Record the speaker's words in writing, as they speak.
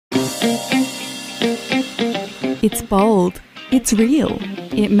It's bold. It's real.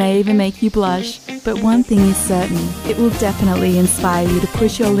 It may even make you blush, but one thing is certain, it will definitely inspire you to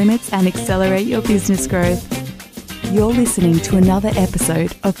push your limits and accelerate your business growth. You're listening to another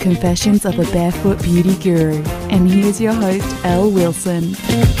episode of Confessions of a Barefoot Beauty Guru, and here's your host, Elle Wilson.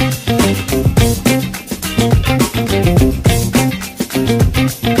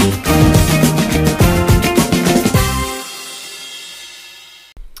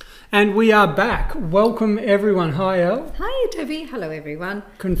 And we are back. Welcome everyone. Hi Elle. Hi Toby. Hello everyone.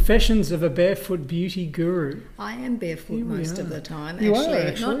 Confessions of a Barefoot Beauty Guru. I am barefoot most of the time. You actually. are,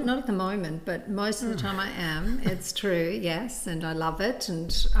 actually. Not at the moment, but most of the time I am. It's true, yes, and I love it.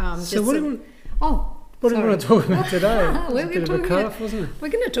 And So what do you want to talk about today? We're It was a bit of a cough, wasn't it? We're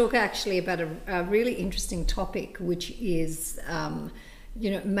going to talk actually about a really interesting topic, which is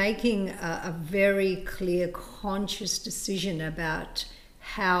making a very clear, conscious decision about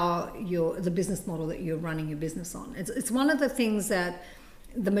how the business model that you're running your business on. It's one of the things that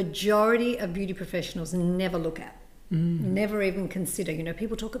the majority of beauty professionals never look at, never even consider.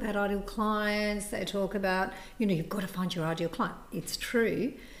 People talk about ideal clients, they talk about, you've got to find your ideal client. It's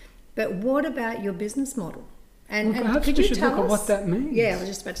true. But what about your business model? And perhaps could we you should tell look at us what that means. Yeah, I was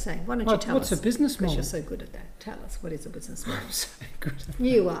just about to say, why don't you tell us? What's a business model? Because you're so good at that. Tell us, what is a business model? I'm so good at that.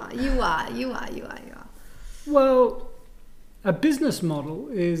 You are. Well, a business model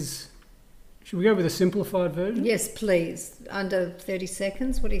is... Should we go with a simplified version? Yes, please. Under 30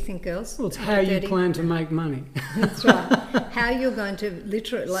 seconds. What do you think, girls? Well, it's how you plan to make money. That's right. How you're going to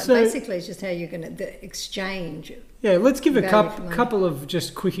literally, basically it's just how you're going to exchange. Yeah, let's give a couple of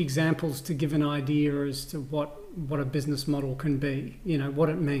just quick examples to give an idea as to what a business model can be, what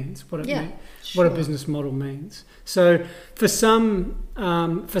it means, what a business model means. So for some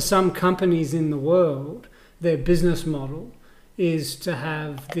companies in the world, their business model is to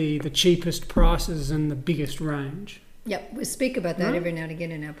have the cheapest prices and the biggest range. Yep, we speak about that every now and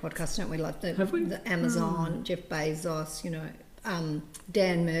again in our podcast, don't we? Like the Amazon, Jeff Bezos,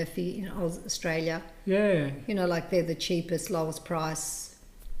 Dan Murphy, Australia. Yeah. Like they're the cheapest, lowest price.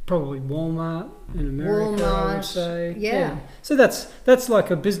 Probably Walmart in America, I would say. Yeah. So that's like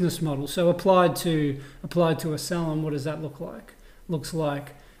a business model. So applied to a salon, what does that look like? Looks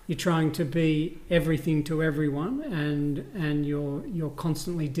like you're trying to be everything to everyone, and you're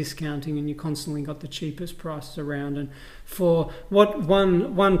constantly discounting, and you constantly got the cheapest prices around. And for what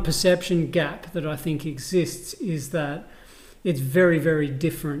one perception gap that I think exists is that it's very, very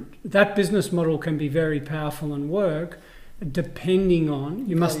different. That business model can be very powerful and work depending on,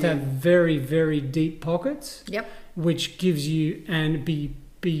 you must have very, very deep pockets. Yep. Which gives you and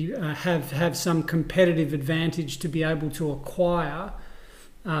have some competitive advantage to be able to acquire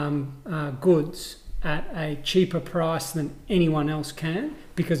goods at a cheaper price than anyone else can,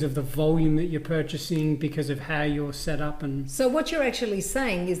 because of the volume that you're purchasing, because of how you're set up. And so what you're actually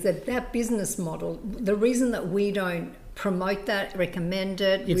saying is that business model, the reason that we don't promote that, recommend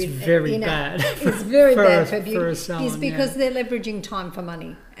it, it's very bad. It's very bad for beauty, is because they're leveraging time for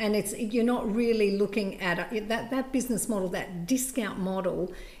money, and you're not really looking at that business model. That discount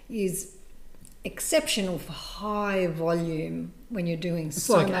model is exceptional for high volume when you're doing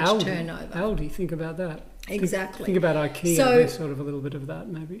so much Aldi. turnover. Aldi, think about that. Exactly. Think about IKEA. There's sort of a little bit of that,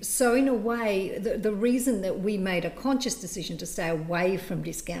 maybe. So in a way, the reason that we made a conscious decision to stay away from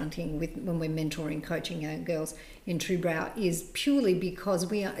discounting when we're mentoring, coaching our girls in Truebrow is purely because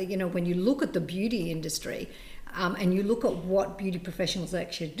we are, when you look at the beauty industry, and you look at what beauty professionals are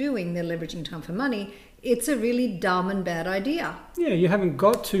actually doing, they're leveraging time for money. It's a really dumb and bad idea. Yeah, you haven't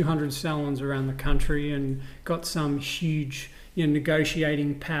got 200 salons around the country and got some huge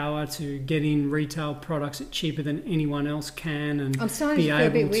negotiating power to get in retail products at cheaper than anyone else can, and I'm starting to feel a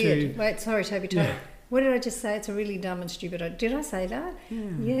bit weird. Wait, sorry, Toby. Yeah. What did I just say? It's a really dumb and stupid. Did I say that?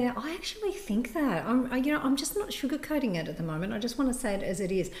 Yeah, I actually think that. I'm just not sugarcoating it at the moment. I just want to say it as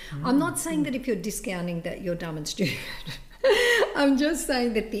it is. I'm not saying that if you're discounting that you're dumb and stupid. I'm just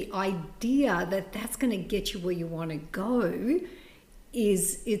saying that the idea that that's going to get you where you want to go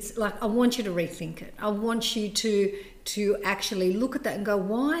it's like, I want you to rethink it. I want you to actually look at that and go,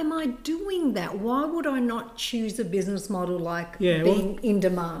 why am I doing that? Why would I not choose a business model like being in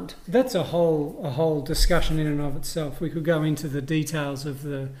demand? That's a whole discussion in and of itself. We could go into the details of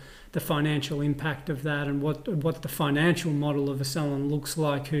the financial impact of that, and what the financial model of a salon looks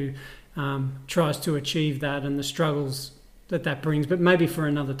like who tries to achieve that, and the struggles that brings, but maybe for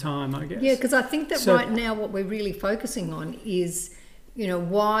another time, I guess. Yeah, because I think that right now what we're really focusing on is,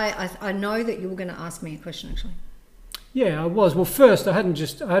 why I know that you were going to ask me a question actually. Yeah, I was. Well, first I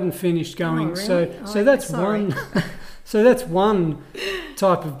hadn't finished going. Oh, really? So that's sorry. one. So that's one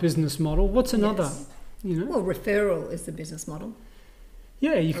type of business model. What's another? Yes. You know? Well, referral is the business model.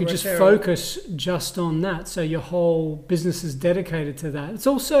 Yeah, you could just referral. focus just on that, so your whole business is dedicated to that.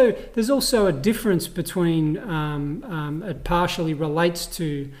 There's also a difference between it partially relates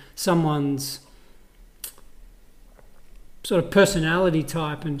to someone's sort of personality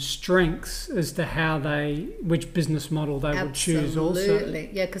type and strengths as to which business model they would choose. Also, absolutely,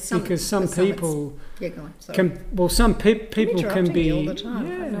 yeah, because some people go on. Sorry. some people can be all the time.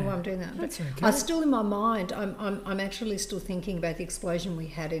 Yeah, I don't know why I'm doing that. That's But okay. I still, in my mind, I'm actually still thinking about the explosion we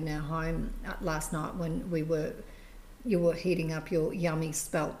had in our home last night when you were heating up your yummy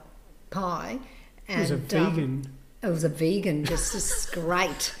spelt pie. And, It was a vegan. It was a vegan, just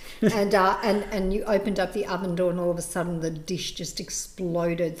great. And you opened up the oven door, and all of a sudden the dish just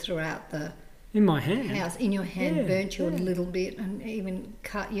exploded throughout the In my hand. house. In your hand, Yeah, burnt you a yeah. little bit, and even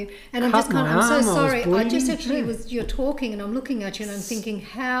cut you. And I'm Cut just kind of, my I'm so arm, I was sorry. I just bleeding. actually Yeah. you're talking, and I'm looking at you, and I'm thinking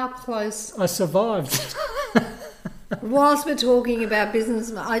how close. I survived. Whilst we're talking about business,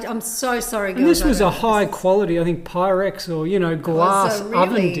 I'm so sorry, girls. And this I was don't a know. high quality, I think, Pyrex or glass so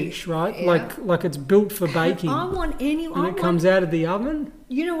oven really- dish, right? yeah. Like it's built for baking. I want When it comes out of the oven.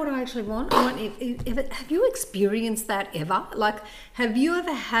 You know what I actually want? I want have you experienced that ever? Like, have you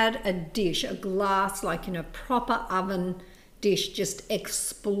ever had a dish, a glass, proper oven dish just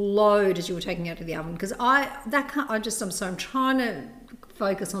explode as you were taking it out of the oven? Because I'm trying to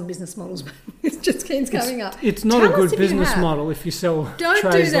focus on business models, but it just keeps coming up. It's not Tell a us good if you business have. model if you sell Don't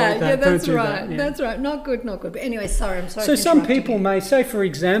trays do that. like that. Yeah, that's Don't do right. that. Yeah. That's right. Not good. But anyway, sorry. I'm sorry. So for some interrupting people you. may say, for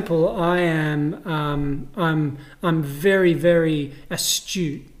example, I'm very, very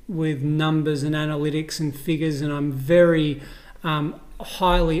astute with numbers and analytics and figures, and I'm very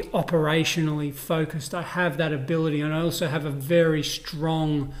highly operationally focused. I have that ability, and I also have a very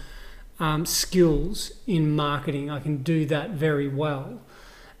strong skills in marketing. I can do that very well.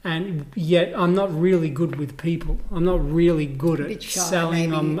 And yet I'm not really good with people. I'm not really good Bit at shy,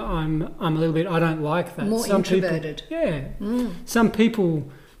 selling. maybe. I'm a little bit. I don't like that. More introverted. Some people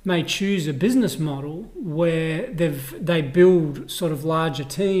may choose a business model where they build sort of larger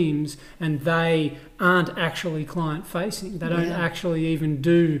teams and they aren't actually client facing. They don't actually even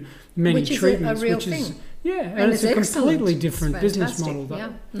do many Which is treatments, a real which thing. is and it's a excellent. completely It's different business fantastic, model though. yeah.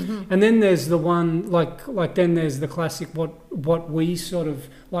 Mm-hmm. And then there's the one like then there's the classic what we sort of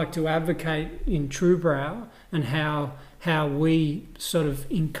like to advocate in Truebrow and how we sort of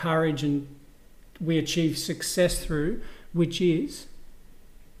encourage and we achieve success through, which is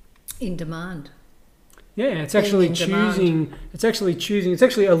In demand. it's Being actually in demand. it's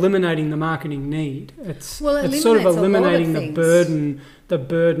actually eliminating the marketing need. It's sort of eliminates a lot of eliminating the things.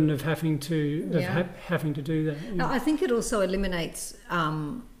 burden of having to having to do that. I think it also eliminates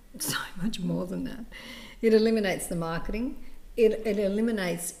so much more than that. It eliminates the marketing. It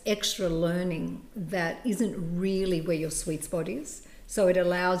eliminates extra learning that isn't really where your sweet spot is. So it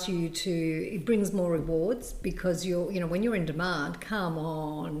allows you it brings more rewards because when you're in demand, come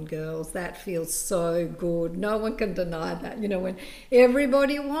on, girls, that feels so good. No one can deny that. When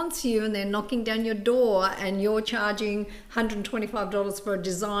everybody wants you and they're knocking down your door and you're charging $125 for a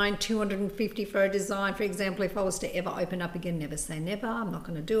design, $250 for a design. For example, if I was to ever open up again, never say never. I'm not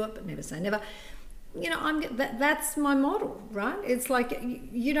going to do it, but never say never. That's my model, right? It's like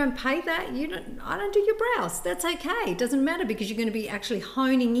you don't pay that. I don't do your brows. That's okay. It doesn't matter because you're going to be actually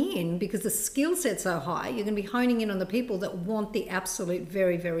honing in because the skill set's so high. You're going to be honing in on the people that want the absolute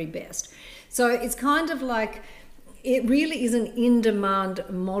very, very best. So it's kind of like it really is an in-demand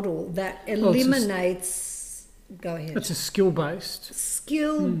model that eliminates. Go ahead. It's a skill-based.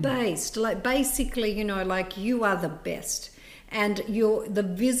 Skill-based, like basically, like you are the best. And the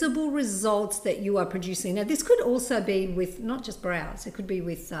visible results that you are producing. Now, this could also be with not just brows. It could be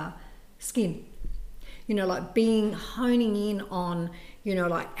with skin. Like honing in on,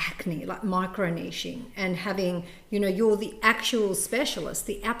 like acne, like micro-niching and having, you're the actual specialist,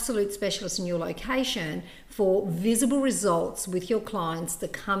 the absolute specialist in your location for visible results with your clients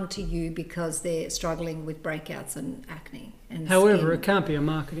that come to you because they're struggling with breakouts and acne. And However, skin. it can't be a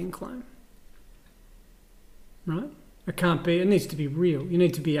marketing claim, right? It can't be. It needs to be real. You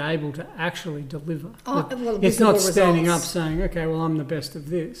need to be able to actually deliver. It's not standing up saying, "Okay, well, I'm the best of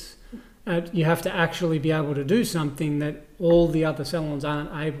this." You have to actually be able to do something that all the other salons aren't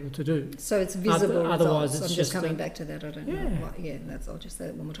able to do. So it's visible Otherwise, results. it's I'm just coming back to that. I don't know. I'll just say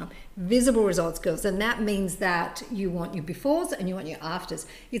that one more time. Visible results, girls, and that means that you want your befores and you want your afters.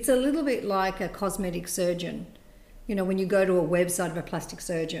 It's a little bit like a cosmetic surgeon. When you go to a website of a plastic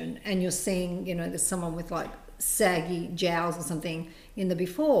surgeon and you're seeing, there's someone with like saggy jowls or something in the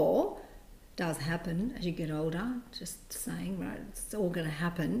before, does happen as you get older, just saying, right, it's all going to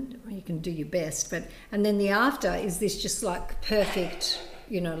happen. You can do your best, and then the after is this just like perfect,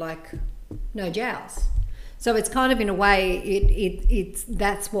 like no jowls. So it's kind of, in a way, it's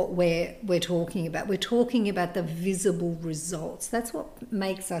that's what we're talking about. We're talking about the visible results. That's what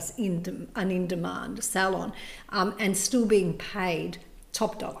makes us an in-demand salon, and still being paid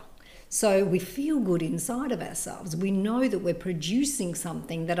top dollar. So we feel good inside of ourselves. We know that we're producing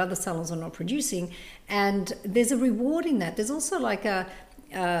something that other salons are not producing, and there's a reward in that. There's also like a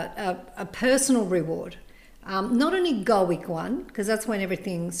personal reward, not an egoic one, because that's when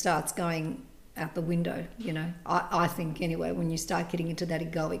everything starts going out the window. I think anyway, when you start getting into that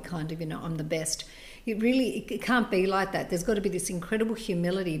egoic kind of, I'm the best. It can't be like that. There's got to be this incredible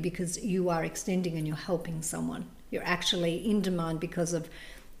humility, because you are extending and you're helping someone. You're actually in demand because of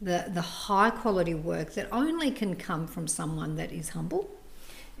the high quality work that only can come from someone that is humble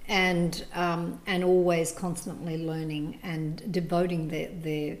and always constantly learning and devoting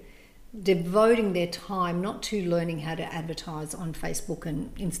their time not to learning how to advertise on Facebook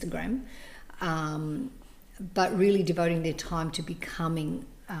and Instagram, but really devoting their time to becoming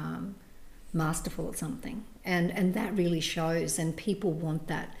masterful at something. And that really shows, and people want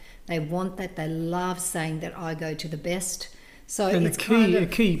that. They want that. They love saying that I go to the best. So and it's a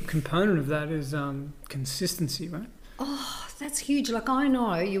key component of that is consistency, right? Oh, that's huge. Like, I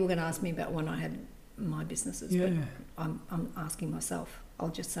know you were going to ask me about when I had my businesses, but I'm asking myself. I'll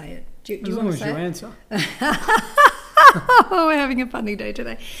just say it. Do you want to say it? As long as you answer. Oh, we're having a funny day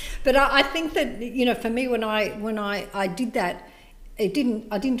today. But I think that, for me, when I did that, I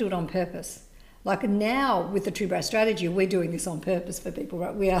didn't do it on purpose. Like, now with the True Brow strategy, we're doing this on purpose for people,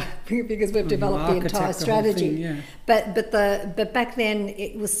 right? We are, because we've developed the entire strategy. Thing, yeah. But back then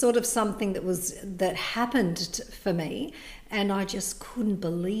it was sort of something that happened for me, and I just couldn't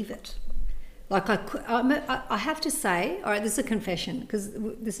believe it. Like, I have to say, all right, this is a confession, because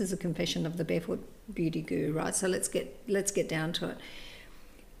this is a confession of the Barefoot Beauty Guru, right? So let's get down to it.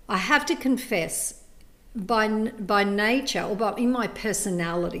 I have to confess, by nature, or in my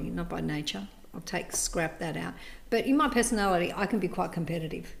personality, not by nature, scrap that out. But in my personality, I can be quite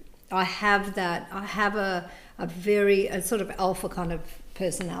competitive. I have that. I have a sort of alpha kind of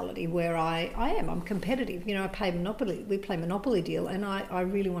personality where I'm competitive. I play Monopoly. We play Monopoly deal, and I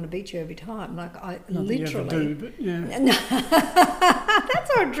really want to beat you every time. Like, I not literally. That you ever do, but yeah. No, that's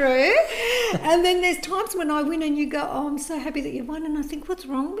not true. And then there's times when I win and you go, oh, I'm so happy that you won, and I think, what's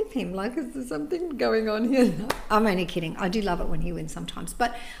wrong with him? Like, is there something going on here? I'm only kidding. I do love it when he wins sometimes,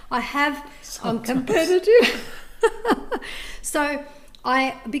 but I'm competitive. So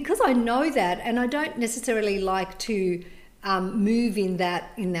because I know that, and I don't necessarily like to move in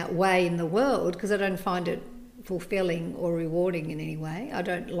that way in the world, because I don't find it fulfilling or rewarding in any way. I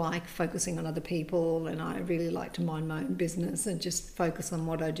don't like focusing on other people, and I really like to mind my own business and just focus on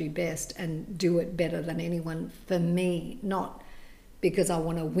what I do best and do it better than anyone, for me, not because I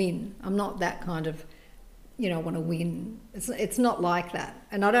want to win. I'm not that kind of, want to win. It's not like that.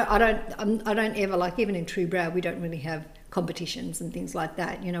 And I don't ever, like, even in True Brow, we don't really have competitions and things like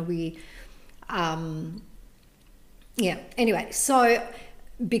that. Anyway, so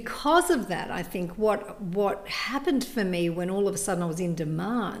because of that, I think what happened for me when all of a sudden I was in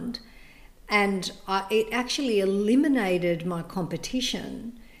demand, and it actually eliminated my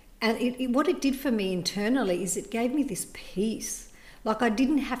competition, and what it did for me internally is it gave me this peace. Like, I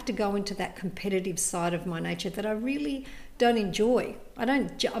didn't have to go into that competitive side of my nature that I really don't enjoy.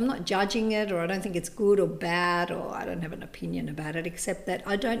 I'm not judging it, or I don't think it's good or bad, or I don't have an opinion about it, except that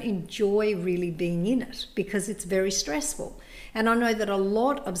I don't enjoy really being in it because it's very stressful. And I know that a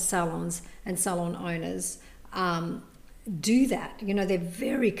lot of salons and salon owners do that. They're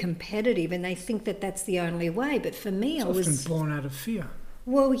very competitive and they think that that's the only way. But for me, it's often born out of fear.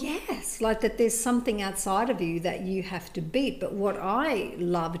 Well, yes, like that there's something outside of you that you have to beat. But what I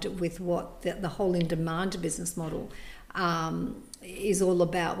loved with what the whole in-demand business model is all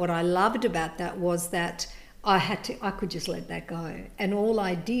about, what I loved about that was that I could just let that go. And all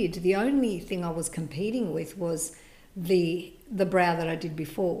I did, the only thing I was competing with was the brow that I did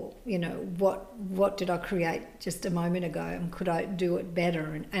before. What did I create just a moment ago, and could I do it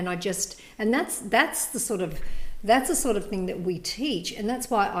better? And that's the sort of thing that we teach, and that's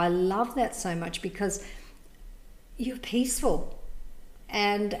why I love that so much, because you're peaceful.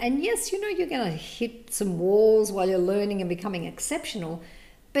 And yes, you're going to hit some walls while you're learning and becoming exceptional,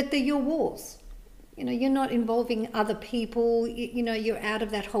 but they're your walls. You're not involving other people. You're out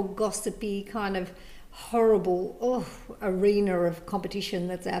of that whole gossipy kind of horrible arena of competition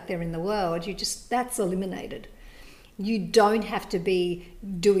that's out there in the world. That's eliminated. You don't have to be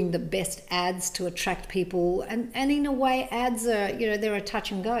doing the best ads to attract people. And in a way, ads are, they're a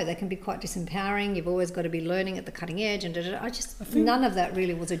touch and go. They can be quite disempowering. You've always got to be learning at the cutting edge. And I think none of that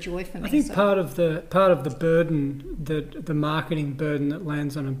really was a joy for me. I think part of the burden, the marketing burden that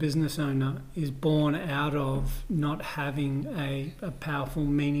lands on a business owner is born out of not having a powerful,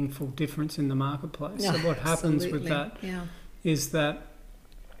 meaningful difference in the marketplace. So what happens with that is that,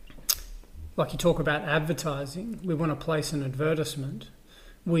 like you talk about advertising, we want to place an advertisement.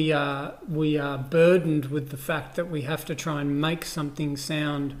 We are burdened with the fact that we have to try and make something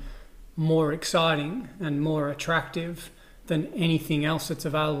sound more exciting and more attractive than anything else that's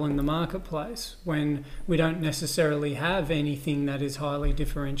available in the marketplace, when we don't necessarily have anything that is highly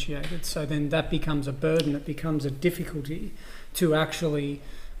differentiated. So then that becomes a burden. It becomes a difficulty to actually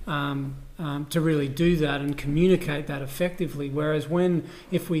to really do that and communicate that effectively. Whereas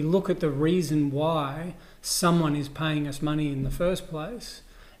if we look at the reason why someone is paying us money in the first place,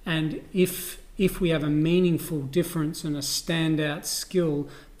 and if we have a meaningful difference and a standout skill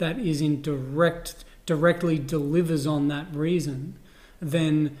that is directly delivers on that reason,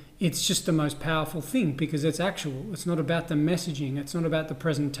 then it's just the most powerful thing, because it's actual. It's not about the messaging. It's not about the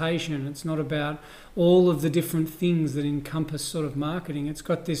presentation. It's not about all of the different things that encompass sort of marketing. It's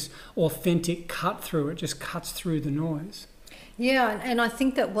got this authentic cut through. It just cuts through the noise. Yeah, and I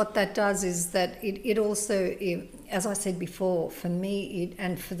think that what that does is that it also, as I said before, for me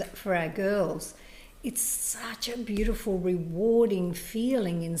and for our girls, it's such a beautiful, rewarding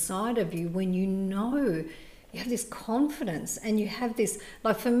feeling inside of you when you have this confidence and you have this,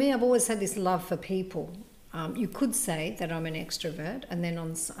 like for me, I've always had this love for people. You could say that I'm an extrovert, and then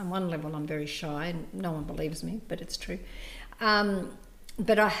on one level I'm very shy and no one believes me, but it's true.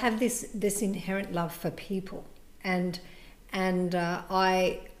 But I have this inherent love for people, and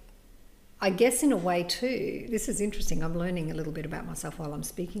I guess in a way too, this is interesting, I'm learning a little bit about myself while I'm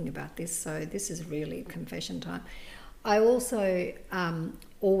speaking about this, so this is really confession time. I also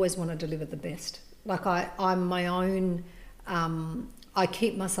always want to deliver the best. Like I'm my own, I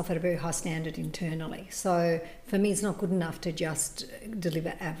keep myself at a very high standard internally. So for me, it's not good enough to just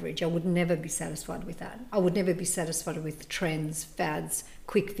deliver average. I would never be satisfied with that. I would never be satisfied with trends, fads,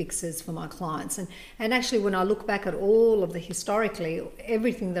 quick fixes for my clients. And actually, when I look back at all of historically,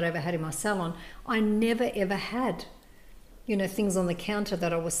 everything that I ever had in my salon, I never ever had, things on the counter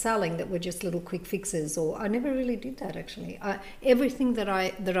that I was selling that were just little quick fixes, or I never really did that actually. Everything that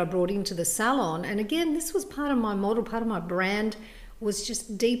I brought into the salon, and again, this was part of my model, part of my brand, was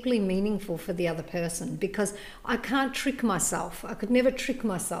just deeply meaningful for the other person, because I can't trick myself. I could never trick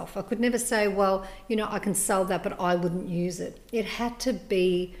myself. I could never say, well, I can sell that, but I wouldn't use it. It had to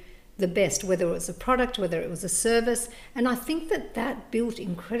be the best, whether it was a product, whether it was a service. And I think that built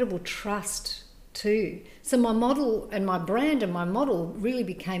incredible trust too. So my model and my brand and my model really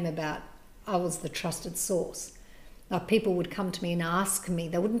became about, I was the trusted source. Like people would come to me and ask me,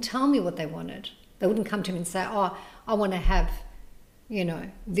 they wouldn't tell me what they wanted. They wouldn't come to me and say, oh, I want to have,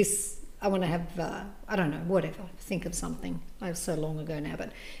 this, I want to have, I don't know, whatever, think of something. It was so long ago now,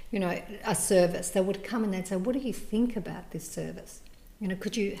 but, a service. They would come and they'd say, what do you think about this service?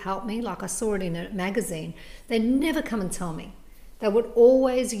 Could you help me? Like I saw it in a magazine. They'd never come and tell me. They would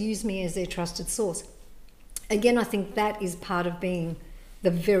always use me as their trusted source. Again, I think that is part of being the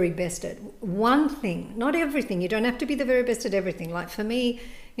very best at one thing, not everything. You don't have to be the very best at everything. Like for me,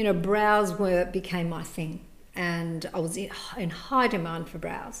 brows became my thing, and I was in high demand for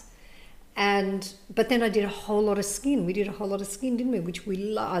brows. But then I did a whole lot of skin. We did a whole lot of skin, didn't we? Which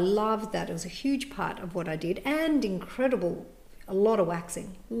I loved that. It was a huge part of what I did, and a lot of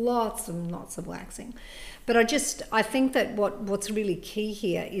waxing, lots and lots of waxing. But I think that what's really key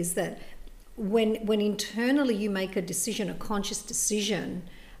here is that when internally you make a decision, a conscious decision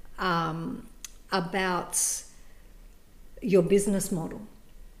about your business model,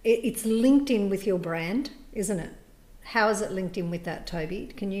 it's linked in with your brand, isn't it? How is it linked in with that,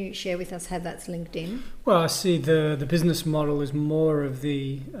 Toby? Can you share with us how that's linked in? Well, I see the business model is more of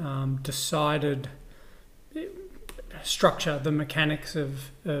the decided structure, the mechanics of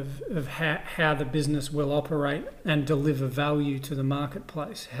how the business will operate and deliver value to the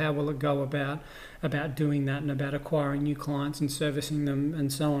marketplace. How will it go about doing that and about acquiring new clients and servicing them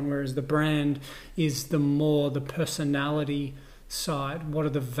and so on, whereas the brand is the personality side. What are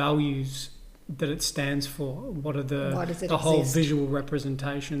the values that it stands for? What are the whole visual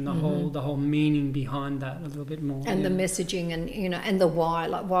representation, the whole meaning behind that a little bit more. And the messaging and and the why,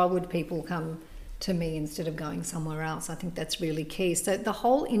 like why would people come to me instead of going somewhere else. I think that's really key. So the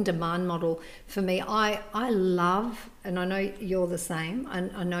whole in-demand model for me, I love, and I know you're the same,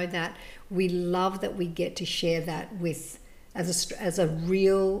 and I know that we love that we get to share that with as a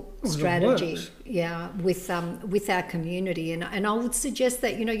real strategy, with our community. And I would suggest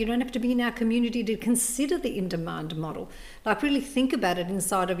that, you don't have to be in our community to consider the in-demand model. Like, really think about it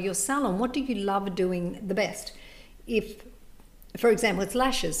inside of your salon. What do you love doing the best? If, for example, it's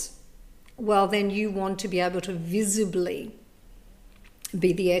lashes, well, then you want to be able to visibly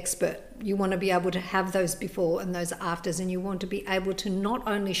be the expert. You want to be able to have those before and those afters, and you want to be able to not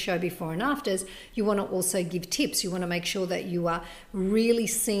only show before and afters, you want to also give tips. You want to make sure that you are really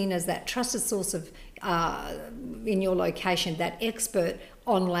seen as that trusted source of in your location, that expert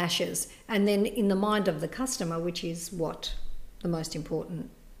on lashes. And then in the mind of the customer, which is what the most important,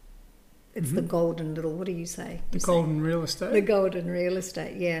 it's the golden little, what do you say? The golden real estate. The golden real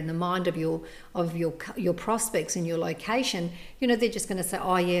estate, yeah. In the mind of your prospects in your location, they're just going to say,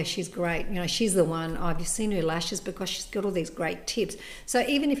 oh yeah, she's great. She's the one. Oh, have you seen her lashes? Because she's got all these great tips. So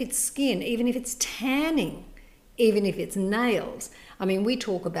even if it's skin, even if it's tanning, even if it's nails, I mean, we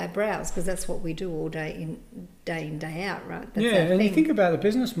talk about brows because that's what we do all day in, day out, right? That's and you think about the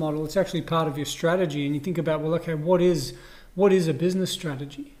business model, it's actually part of your strategy, and you think about, well, okay, what is a business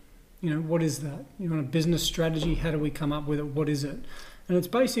strategy? What is that? You want a business strategy? How do we come up with it? What is it? And it's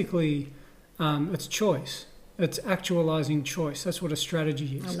basically, it's choice. It's actualizing choice. That's what a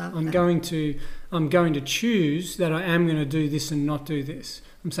strategy is. I'm going to choose that I am going to do this and not do this.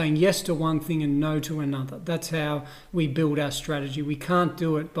 I'm saying yes to one thing and no to another. That's how we build our strategy. We can't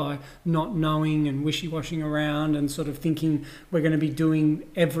do it by not knowing and wishy-washing around and sort of thinking we're going to be doing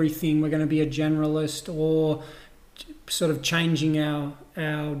everything. We're going to be a generalist, or sort of changing our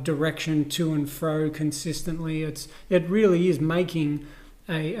direction to and fro consistently. It really is making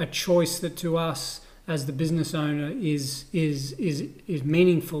a choice that to us as the business owner is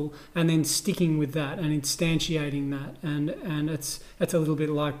meaningful, and then sticking with that and instantiating that, and it's a little bit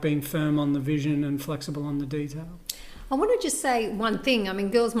like being firm on the vision and flexible on the detail. I want to just say one thing. I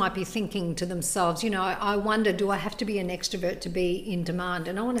mean, girls might be thinking to themselves, I wonder, do I have to be an extrovert to be in demand?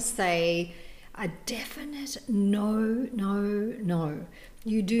 And I want to say a definite no.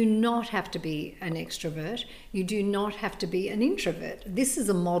 You do not have to be an extrovert. You do not have to be an introvert. This is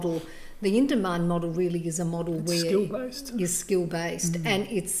a model. The in-demand model really is a model where skill-based. It's skill-based, and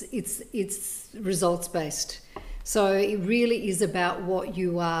it's results-based. So it really is about what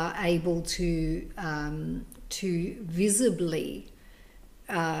you are able to visibly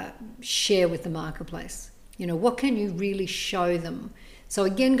share with the marketplace. What can you really show them? So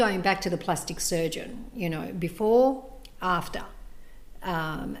again, going back to the plastic surgeon, before, after,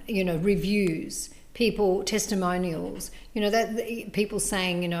 reviews, people, testimonials, that people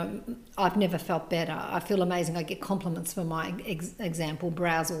saying, I've never felt better. I feel amazing. I get compliments for my example,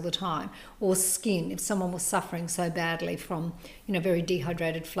 brows all the time, or skin. If someone was suffering so badly from, very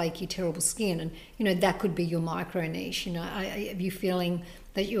dehydrated, flaky, terrible skin, and, that could be your micro niche. Are you feeling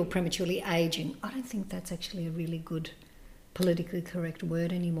that you're prematurely aging? I don't think that's actually a really good politically correct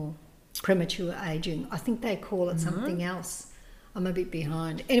word anymore. Premature aging. I think they call it something else. I'm a bit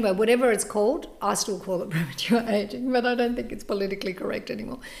behind. Anyway, whatever it's called, I still call it premature aging, but I don't think it's politically correct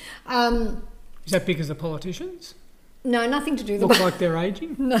anymore. Is that because of politicians? No, nothing to do with look like they're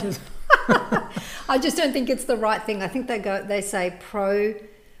aging? No. I just don't think it's the right thing. I think they say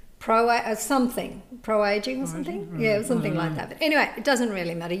something, pro-aging or something? Right. Yeah, something like that. But anyway, it doesn't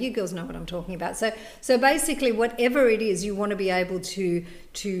really matter. You girls know what I'm talking about. So basically, whatever it is, you want to be able to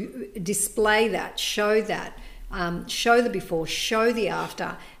display that, show that, show the before, show the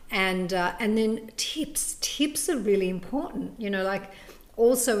after, and then tips. Tips are really important. Like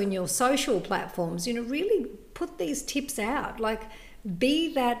also in your social platforms, really put these tips out. Like,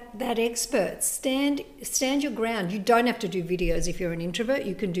 be that expert. Stand your ground. You don't have to do videos if you're an introvert.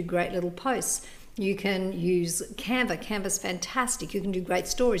 You can do great little posts. You can use Canva. Canva's fantastic. You can do great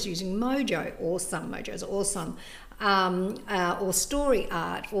stories using Mojo, or some Mojos, or some or story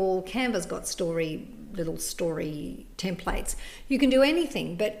art, or Canva's got little story templates. You can do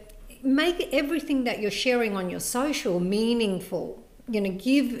anything, but make everything that you're sharing on your social meaningful.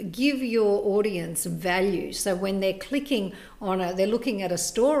 Give your audience value. So when they're clicking on they're looking at a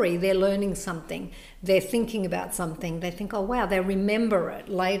story, they're learning something, they're thinking about something, they think, oh wow, they remember it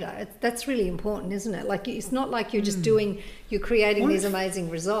later. That's really important, isn't it? Like, it's not like you're just you're creating these amazing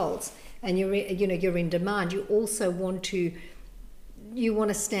results and you're in demand. You also want to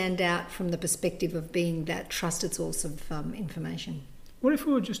stand out from the perspective of being that trusted source of information. What if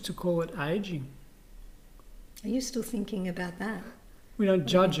we were just to call it aging? Are you still thinking about that? don't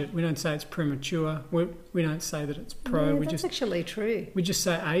judge it. We don't say it's premature. We don't say that it's pro. Yeah, that's actually true. We just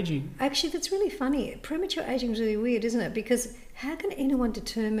say aging. Actually, that's really funny. Premature aging is really weird, isn't it? Because how can anyone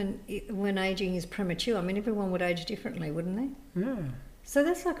determine when aging is premature? I mean, everyone would age differently, wouldn't they? Yeah. So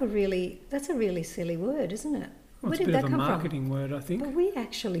that's a really silly word, isn't it? Well, Where it's a did bit that of a come marketing word, I think. Well, we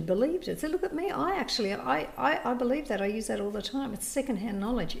actually believed it. So look at me. I believe that. I use that all the time. It's secondhand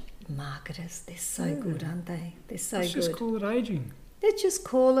knowledge. Marketers, they're so good, aren't they? They're so Let's good. just call it aging. Let's just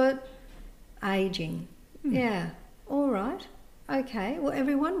call it aging. Yeah. All right. Okay. Well,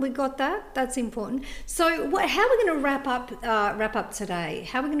 everyone, we got that. That's important. So, how are we going to wrap up today?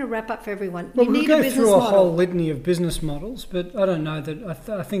 How are we going to wrap up for everyone? Well, we'll go through a whole litany of business models, but I don't know that.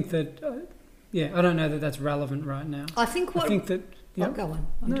 I think that. I don't know that that's relevant right now. I think that. Yep. Oh, go on.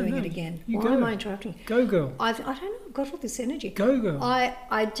 I'm doing it again. Why am I interrupting? Go, girl. I don't know. I've got all this energy. Go, girl.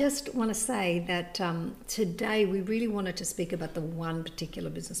 I just want to say that today we really wanted to speak about the one particular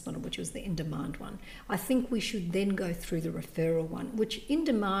business model, which was the in-demand one. I think we should then go through the referral one, which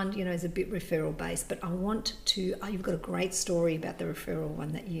in-demand, is a bit referral based, but I want to, you've got a great story about the referral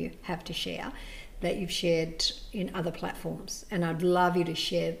one that you have to share, that you've shared in other platforms. And I'd love you to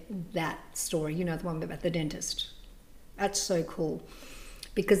share that story, the one about the dentist. That's so cool,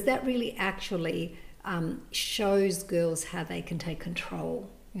 because that really actually shows girls how they can take control,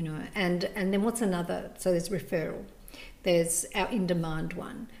 And then what's another? So there's referral, there's our in-demand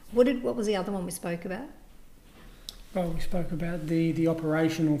one. What was the other one we spoke about? Well, we spoke about the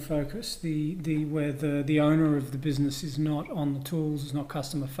operational focus, where the owner of the business is not on the tools, is not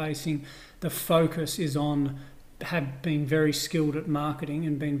customer facing. The focus is on been very skilled at marketing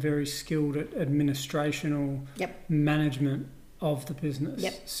and been very skilled at administrational management of the business.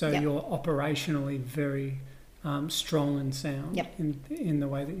 You're operationally very strong and sound in the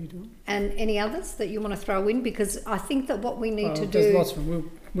way that you do it. And any others that you want to throw in? Because I think that what we need to do... There's lots of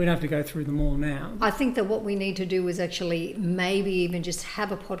them. We don't have to go through them all now. I think that what we need to do is actually maybe even just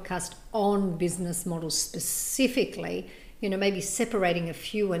have a podcast on business models specifically, maybe separating a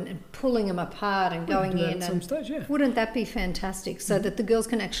few and pulling them apart and going in. At some stage, yeah. Wouldn't that be fantastic? So that the girls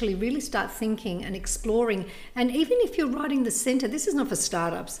can actually really start thinking and exploring. And even if you're right in the centre, this is not for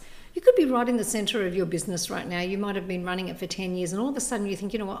startups. You could be right in the centre of your business right now. You might have been running it for 10 years and all of a sudden you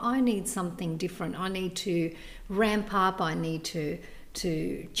think, I need something different. I need to ramp up. I need to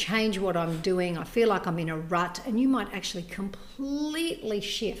change what I'm doing. I feel like I'm in a rut. And you might actually completely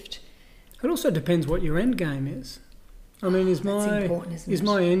shift. It also depends what your end game is. I mean, is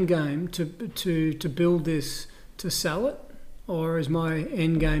my end game to build this to sell it, or is my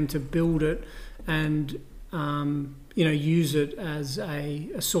end game to build it and use it as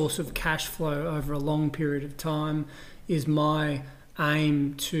a source of cash flow over a long period of time? Is my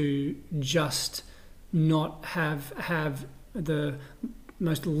aim to just not have the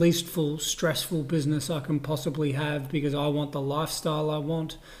most stressful business I can possibly have because I want the lifestyle I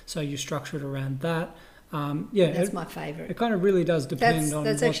want? So you structure it around that. That's my favourite. It kind of really does depend on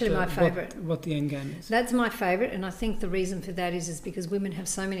that's actually my favourite. What the end game is. That's my favourite, and I think the reason for that is because women have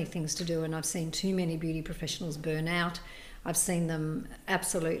so many things to do, and I've seen too many beauty professionals burn out. I've seen them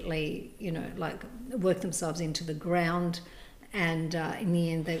absolutely, work themselves into the ground, and in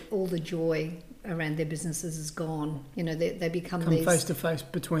the end, all the joy around their businesses is gone. They become face to face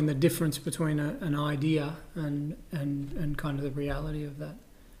between the difference between an idea and kind of the reality of that.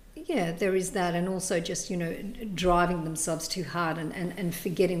 Yeah, there is that, and also just driving themselves too hard and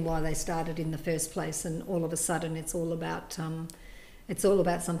forgetting why they started in the first place, and all of a sudden it's all about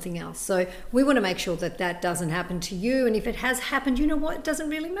something else. So we want to make sure that doesn't happen to you, and if it has happened, it doesn't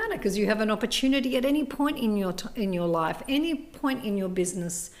really matter, because you have an opportunity at any point in your life, any point in your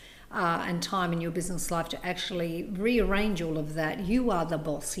business and time in your business life to actually rearrange all of that. You are the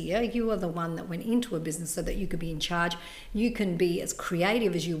boss here. You are the one that went into a business so that you could be in charge. You can be as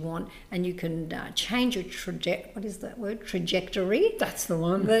creative as you want, and you can change your trajectory. That's the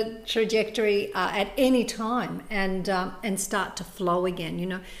one. The trajectory at any time, and start to flow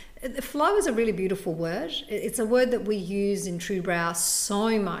again. Flow is a really beautiful word. It's a word that we use in True Brow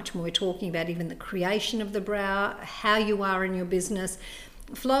so much when we're talking about even the creation of the brow, how you are in your business.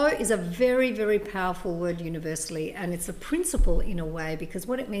 Flow is a very, very powerful word universally, and it's a principle in a way, because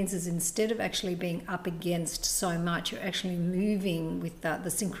what it means is instead of actually being up against so much, you're actually moving with the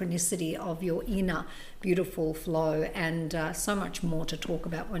synchronicity of your inner beautiful flow, and so much more to talk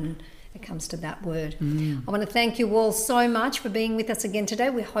about when it comes to that word. I want to thank you all so much for being with us again today.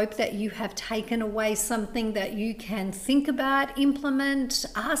 We hope that you have taken away something that you can think about, implement,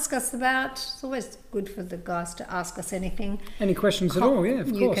 ask us about. It's always good for the guys to ask us anything. Any questions at all, yeah, of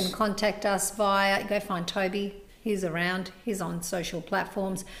course. You can contact us go find Toby. He's around. He's on social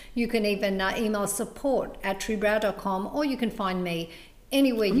platforms. You can even email support@truebrow.com, or you can find me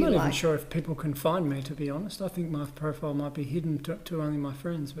anywhere you like. I'm not even sure if people can find me, to be honest. I think my profile might be hidden to only my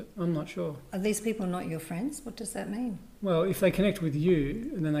friends, but I'm not sure. Are these people not your friends? What does that mean? Well, if they connect with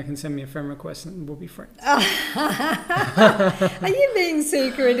you, then they can send me a friend request and we'll be friends. Are you being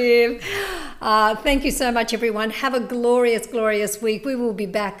secretive? Thank you so much, everyone. Have a glorious, glorious week. We will be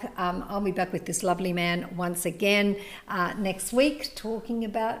back. I'll be back with this lovely man once again next week, talking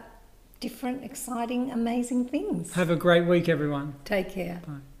about different, exciting, amazing things. Have a great week, everyone. Take care.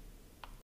 Bye.